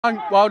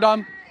Well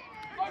done.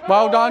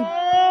 Well done.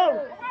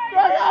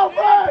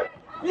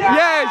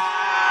 Yes!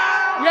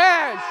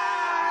 Yes!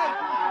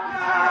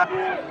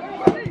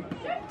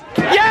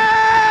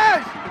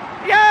 Yes!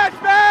 Yes,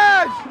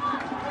 Bears!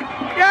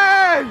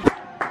 Yes!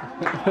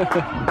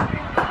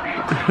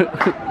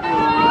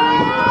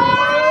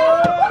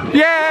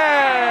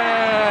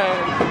 Yes!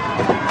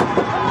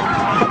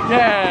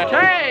 Yeah.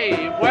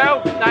 Okay,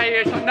 well,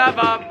 there is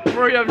another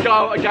brilliant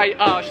goal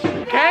against us.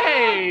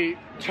 Okay,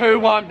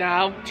 2-1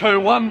 now,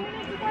 2-1.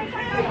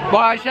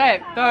 Like I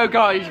said, third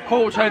goal is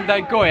important,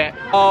 they got it.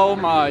 Oh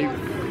my.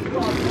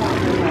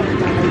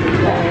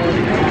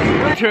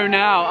 2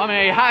 now, I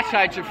mean,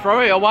 hashtag to throw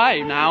it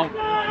away now.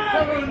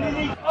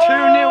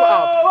 2-0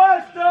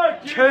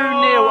 up.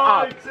 2-0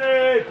 up.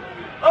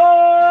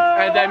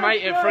 And they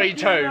made it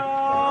 3-2.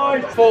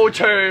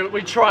 4-2,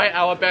 we tried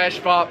our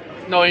best, but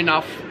not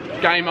enough.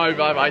 Game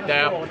over right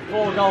there. 4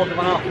 goals and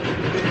a half.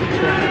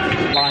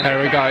 There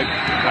we go,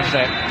 that's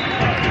it.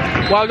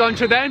 Well done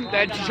to them,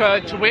 they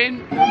deserve to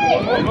win.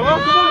 Yes!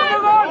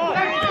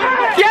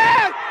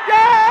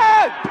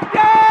 Yes!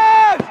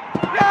 Yes!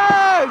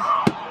 Yes!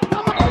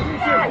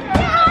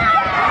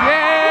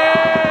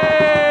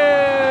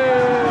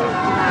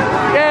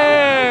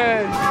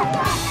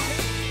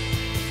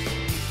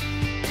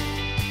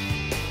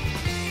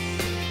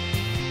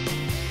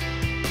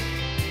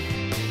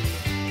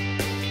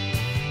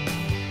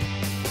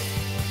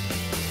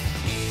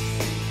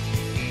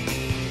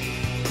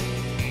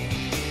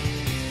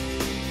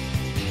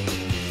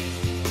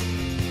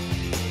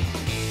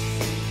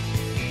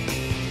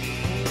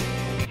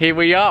 Here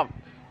we are,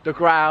 the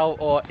Growl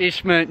or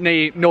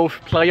Isthmian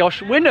North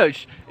playoffs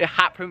winners. It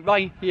happened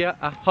right here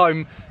at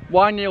home.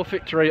 1-0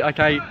 victory,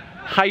 okay.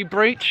 Hey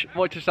Breach,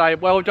 what to say,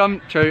 well done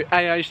to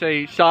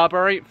AFC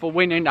Sudbury for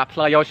winning that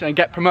playoffs and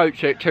get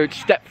promoted to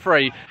step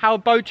 3. How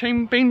both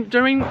team been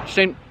doing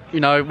since, you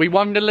know, we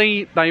won the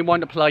league, they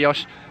won the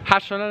playoffs.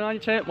 Hassan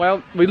United,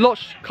 well, we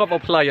lost a couple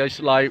of players,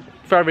 like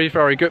very,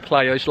 very good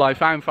players, like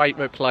fan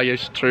favourite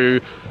players to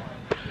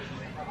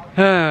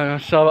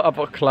some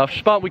other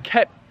clubs, but we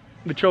kept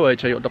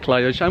majority of the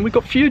players and we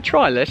got few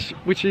trialists,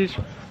 which is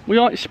we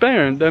are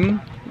experiencing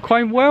them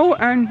quite well,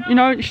 and you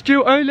know it's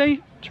still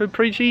early to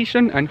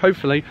pre-season and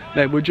hopefully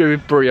they will do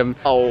brilliant.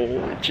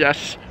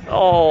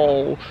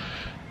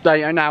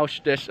 They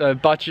announced this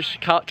budget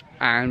cut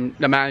and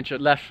the manager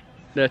left,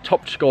 the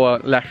top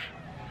scorer left,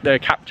 the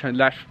captain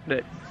left,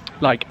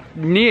 like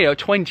near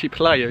 20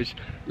 players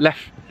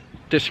left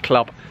this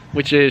club,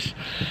 which is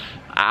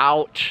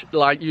out,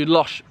 like you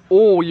lost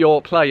all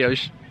your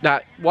players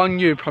that won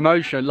you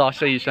promotion last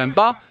season,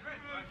 but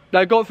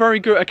they got very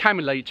good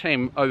academy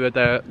team over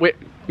there with,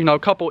 you know, a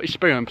couple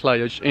experienced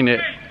players in it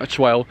as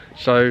well.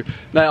 So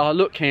they are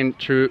looking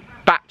to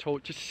battle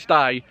to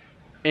stay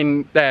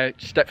in their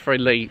step 3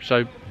 league.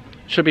 So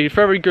should be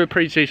very good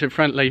pre-season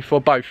friendly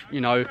for both.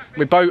 You know,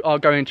 we both are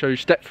going to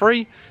step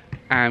 3,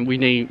 and we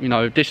need, you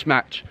know, this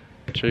match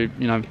to,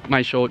 you know,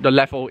 make sure the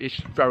level is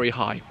very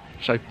high.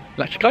 So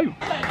let's go.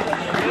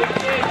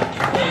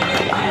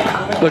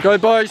 Let's go,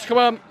 boys. Come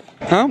on.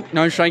 Oh,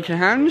 no shaking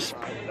hands.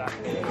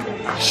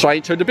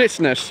 Straight to the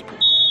business.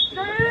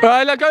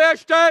 Alright, let's go,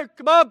 Matchday.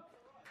 Come on.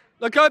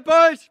 Let's go,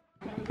 boys.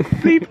 Aaron,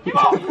 do it.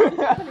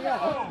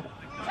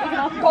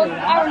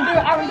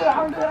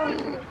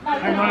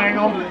 Hang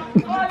on.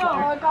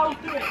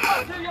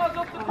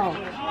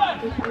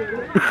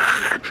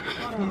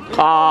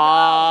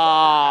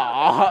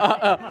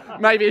 Ah,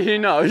 maybe he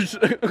knows.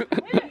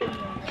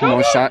 Come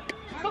on, Shaq.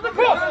 Stop the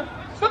cross.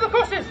 Stop the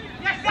crosses.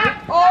 Yes,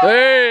 Zach.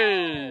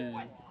 Hey.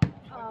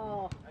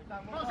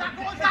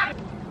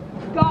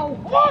 Goal.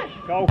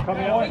 Goal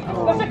coming on.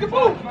 The second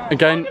ball.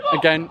 Again.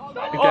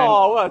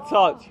 Oh, what a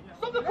touch.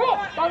 Stop the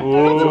cross.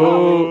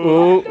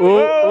 Ooh.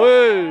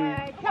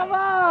 Come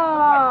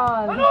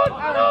on!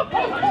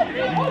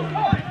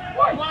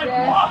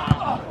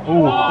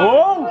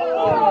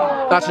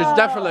 Oh. That is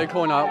definitely a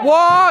corner.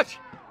 What?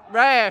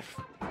 Ref!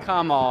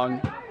 Come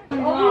on.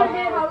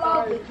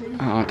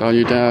 Oh, don't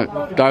you dare.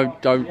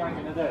 Don't.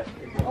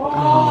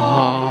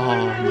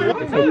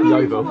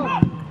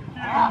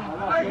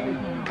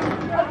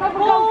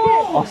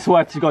 I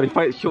swear to God, if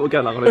I hit short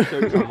again, I'm going to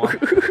shoot someone.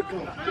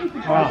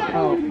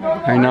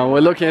 I know,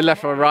 we're looking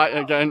left or right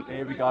again.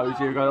 Here we go.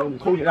 I'm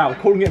calling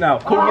it now.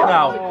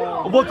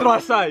 What did I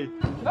say?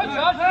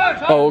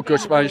 Oh, good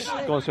space.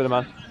 Go on,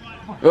 man.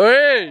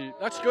 Hey,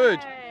 that's good.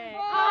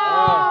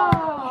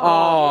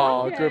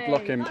 Oh, good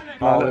blocking.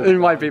 It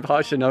might be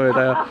passing over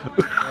there.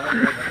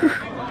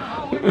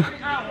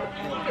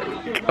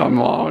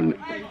 Come on.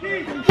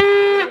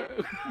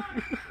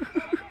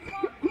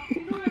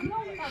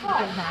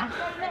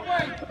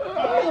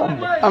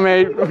 I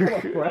mean,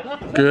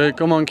 good.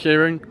 Come on,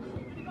 Kieran.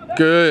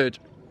 Good.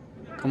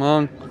 Come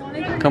on.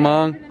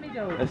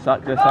 Let's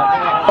sack.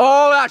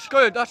 Oh, that's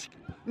good. That's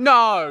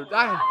no.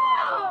 That.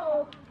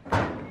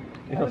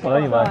 It's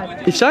offside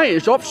anyway. He's saying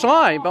it's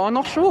offside, but I'm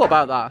not sure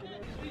about that.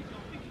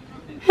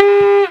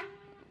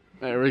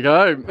 There we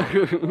go.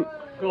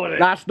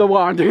 That's the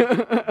one.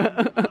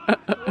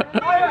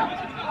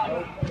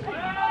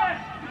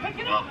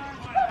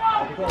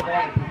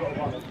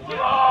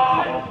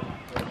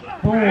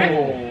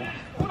 Oh.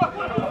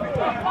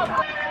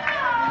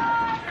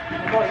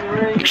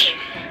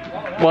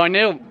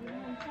 1-0.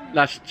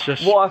 That's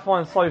just... What I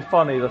find so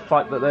funny, the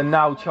fact that they're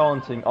now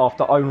chanting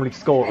after only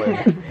scoring.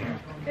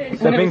 They've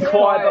been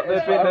quiet.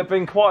 They've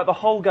been quiet the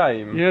whole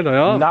game. Yeah, they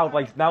are. Now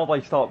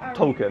they start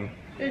talking.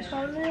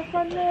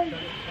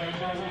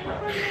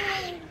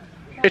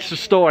 It's the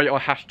story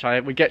of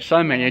hashtag. We get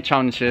so many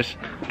chances.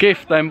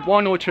 Give them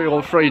 1 or 2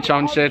 or 3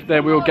 chances, they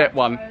will get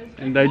one,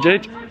 and they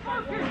did.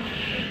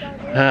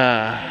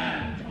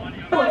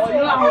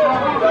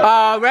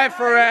 Oh,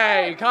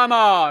 referee! Come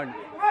on!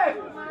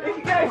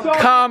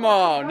 Come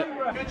on!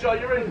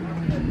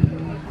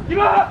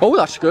 Oh,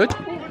 that's good.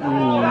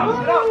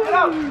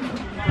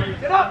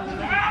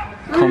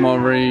 Come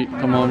on, Reed.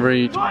 Come on,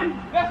 Reed.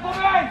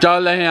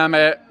 Don't let him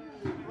it.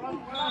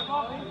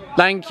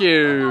 Thank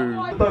you.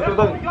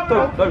 Don't.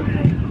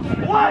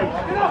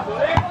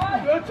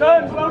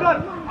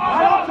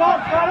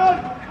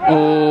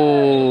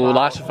 Oh,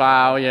 that's a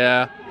foul,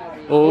 yeah.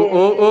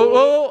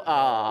 Oh.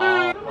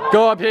 Ah.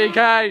 Go on,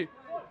 PK.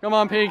 Come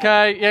on,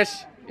 PK.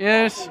 Yes.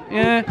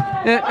 Yeah.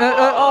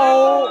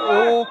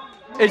 Oh.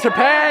 It's a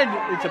pen.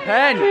 It's a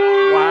pen.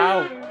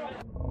 Wow.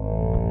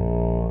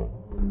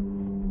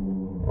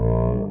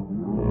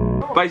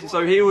 Basically,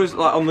 so he was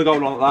like on the goal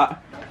line like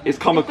that. It's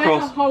come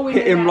across,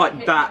 hit him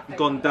like that,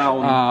 gone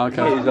down. Ah,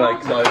 okay. Hit his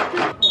leg, so.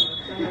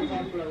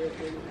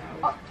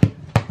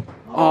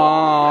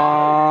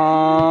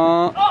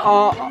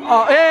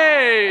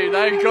 Hey!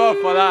 Thank God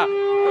for that.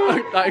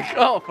 Thank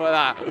God for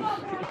that.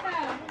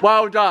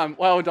 Well done.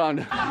 Well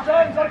done.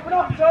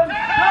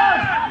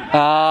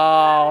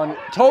 Oh,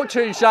 talk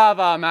to each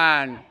other,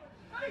 man.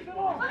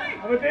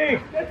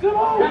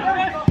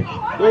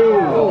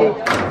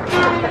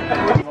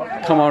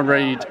 Come on,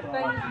 Reed.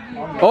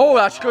 Oh,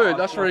 that's good.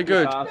 That's very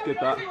good. That's good,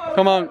 that.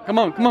 Come on.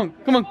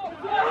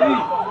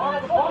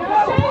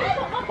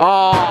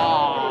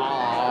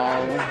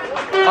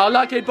 Oh,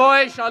 lucky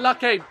boys. Oh,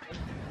 lucky.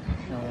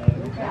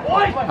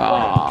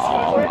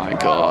 Oh my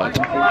God.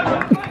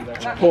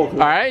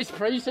 Alright, it's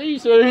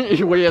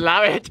pre-season. We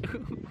allow it.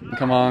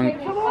 Come on.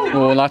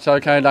 Oh, that's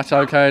okay.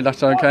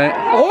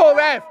 Oh,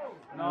 ref!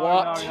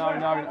 What? No,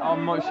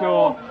 I'm not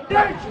sure.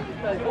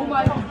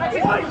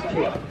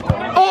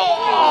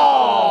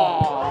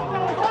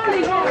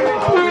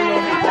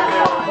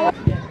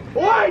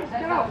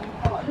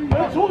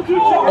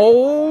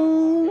 Oh!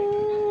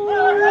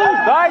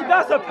 Hey,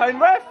 that's a pen,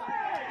 ref.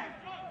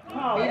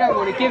 You don't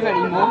want to give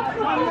anymore.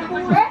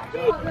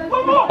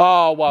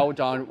 Oh, well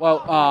done.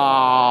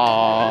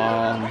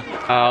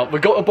 We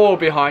got the ball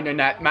behind the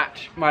net.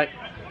 Matt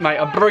made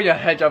a brilliant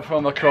header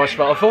from across,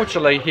 but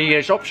unfortunately he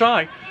is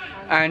offside.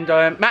 And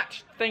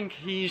Matt think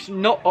he's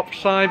not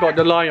offside, but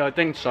the liar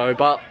thinks so.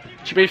 But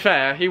to be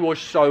fair, he was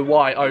so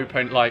wide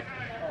open, like,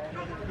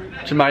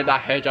 to make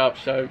that head up.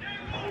 So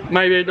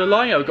maybe the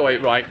liar got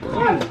it right.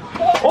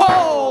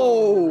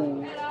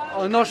 Oh!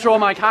 I'm not sure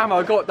my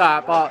camera got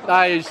that, but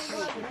that is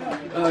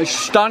a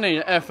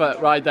stunning effort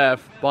right there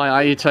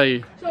by AT.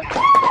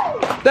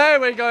 There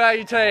we go,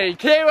 AT.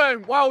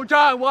 Kieran, well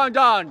done.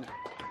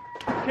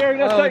 Kieran,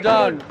 well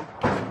done.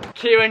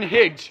 Kieran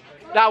Higgs.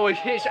 That was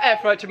his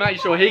effort to make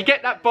sure he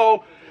get that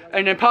ball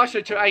and then pass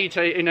it to AT,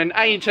 and then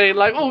AT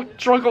like, oh,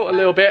 struggled a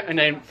little bit and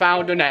then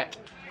found the net.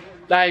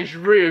 That is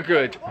really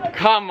good.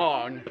 Come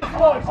on.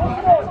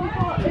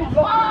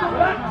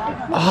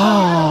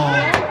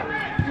 Oh.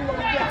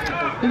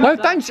 No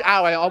thanks,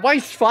 Aaron. I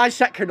wasted 5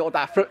 seconds on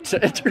that foot.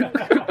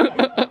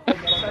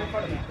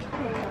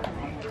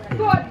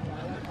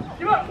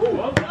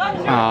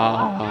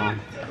 Ah.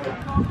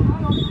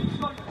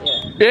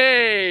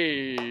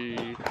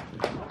 Yay!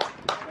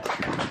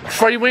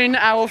 3 win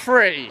out of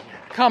 3.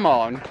 Come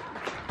on.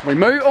 We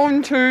move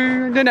on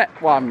to the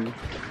next one.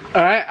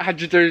 Alright, I had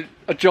to do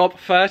a job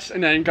first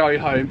and then go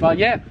home. But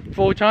yeah,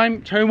 full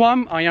time,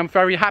 2-1. I am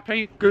very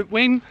happy. Good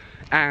win.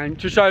 And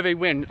deserving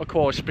win, of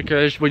course,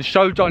 because we're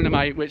so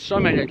dynamite with so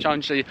many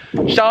chances.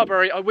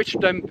 Sudbury, I wish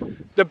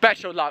them the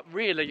best of luck,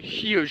 really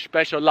huge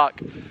best of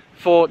luck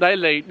for their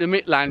league, the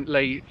Midland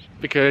League,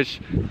 because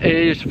it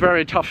is a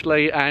very tough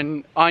league,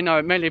 and I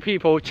know many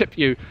people tip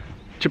you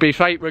to be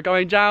favourite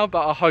going down,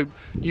 but I hope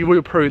you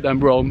will prove them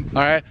wrong.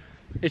 Alright,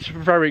 it's a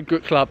very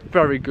good club,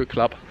 very good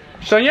club.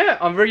 So yeah,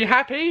 I'm really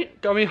happy,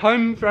 going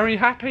home very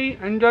happy,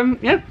 and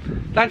yeah,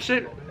 that's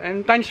it,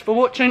 and thanks for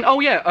watching. Oh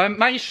yeah,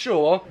 make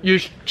sure you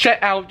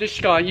check out this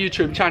guy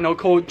YouTube channel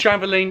called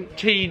Javelin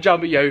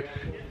TW.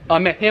 I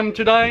met him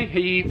today,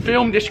 he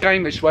filmed this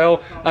game as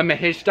well. I met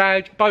his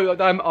dad, both of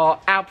them are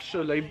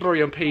absolutely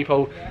brilliant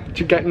people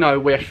to get to know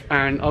with,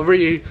 and I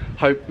really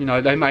hope, you know,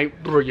 they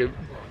make brilliant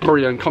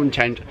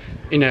content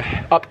in the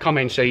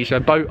upcoming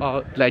season. Both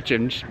are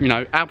legends, you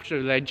know,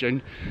 absolute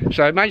legend.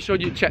 So make sure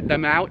you check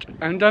them out,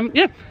 and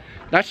yeah,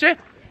 that's it.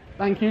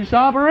 Thank you,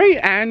 Sudbury,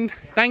 and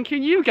thank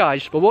you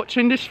guys for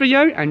watching this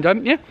video, and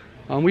yeah,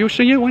 and we'll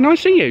see you when I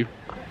see you.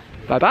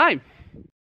 Bye bye.